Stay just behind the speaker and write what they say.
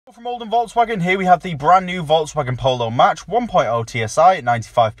From Oldham Volkswagen, here we have the brand new Volkswagen Polo Match 1.0 TSI at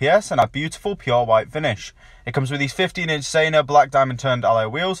 95 PS and a beautiful pure white finish. It comes with these 15-inch Saner black diamond turned alloy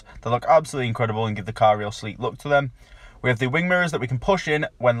wheels that look absolutely incredible and give the car a real sleek look to them. We have the wing mirrors that we can push in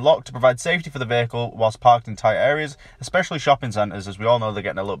when locked to provide safety for the vehicle whilst parked in tight areas, especially shopping centres, as we all know they're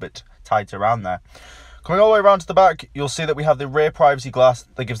getting a little bit tight around there. Coming all the way around to the back, you'll see that we have the rear privacy glass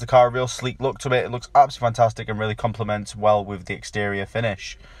that gives the car a real sleek look to it. It looks absolutely fantastic and really complements well with the exterior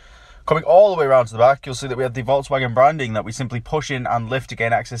finish. Coming all the way around to the back, you'll see that we have the Volkswagen branding that we simply push in and lift to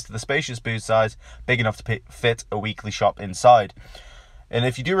gain access to the spacious boot size, big enough to fit a weekly shop inside. And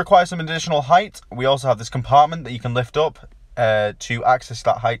if you do require some additional height, we also have this compartment that you can lift up to access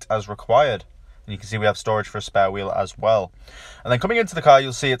that height as required. And you can see we have storage for a spare wheel as well. And then coming into the car,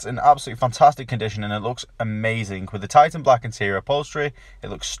 you'll see it's in absolutely fantastic condition and it looks amazing. With the Titan black interior upholstery,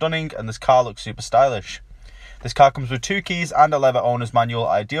 it looks stunning and this car looks super stylish. This car comes with 2 keys and a leather owner's manual,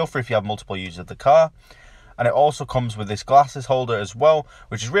 ideal for if you have multiple users of the car. And it also comes with this glasses holder as well,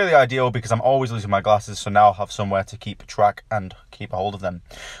 which is really ideal because I'm always losing my glasses, so now I'll have somewhere to keep track and keep a hold of them.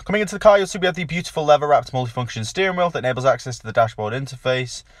 Coming into the car, you'll see we have the beautiful leather-wrapped multifunction steering wheel that enables access to the dashboard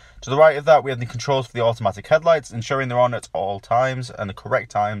interface. To the right of that, we have the controls for the automatic headlights, ensuring they're on at all times and the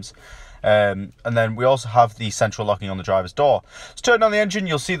correct times. And then we also have the central locking on the driver's door. So turning on the engine,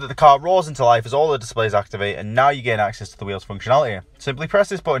 you'll see that the car roars into life as all the displays activate, and now you gain access to the wheel's functionality. Simply press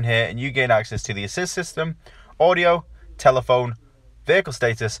this button here and you gain access to the assist system, audio, telephone, vehicle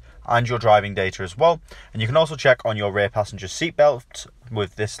status and your driving data as well. And you can also check on your rear passenger seatbelt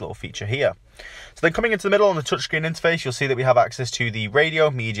with this little feature here. So then coming into the middle on the touchscreen interface, you'll see that we have access to the radio,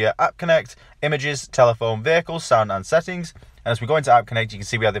 media, app connect, images, telephone, vehicles, sound and settings. And as we go into App Connect, you can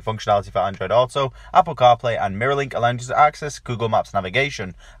see we have the functionality for Android Auto, Apple CarPlay and MirrorLink, allowing you to access Google Maps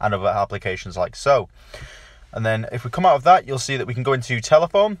navigation and other applications like so. And then if we come out of that, you'll see that we can go into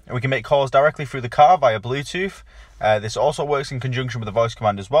telephone and we can make calls directly through the car via Bluetooth. This also works in conjunction with the voice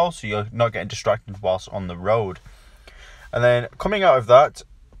command as well, so you're not getting distracted whilst on the road. And then coming out of that,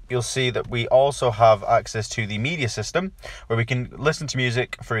 you'll see that we also have access to the media system where we can listen to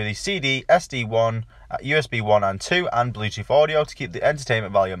music through the CD, SD1, USB 1 and 2 and Bluetooth audio to keep the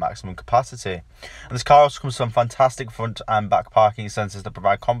entertainment value at maximum capacity. And this car also comes with some fantastic front and back parking sensors that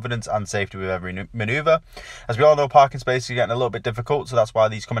provide confidence and safety with every manoeuvre. As we all know, parking spaces are getting a little bit difficult, so that's why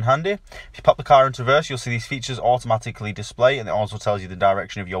these come in handy. If you pop the car into reverse, you'll see these features automatically display, and it also tells you the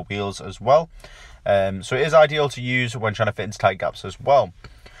direction of your wheels as well. So it is ideal to use when trying to fit into tight gaps as well.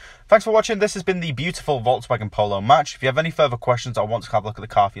 Thanks for watching. This has been the beautiful Volkswagen Polo Match. If you have any further questions or want to have a look at the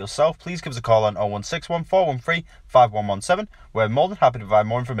car for yourself, please give us a call on 0161 413 5117. We're more than happy to provide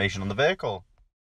more information on the vehicle.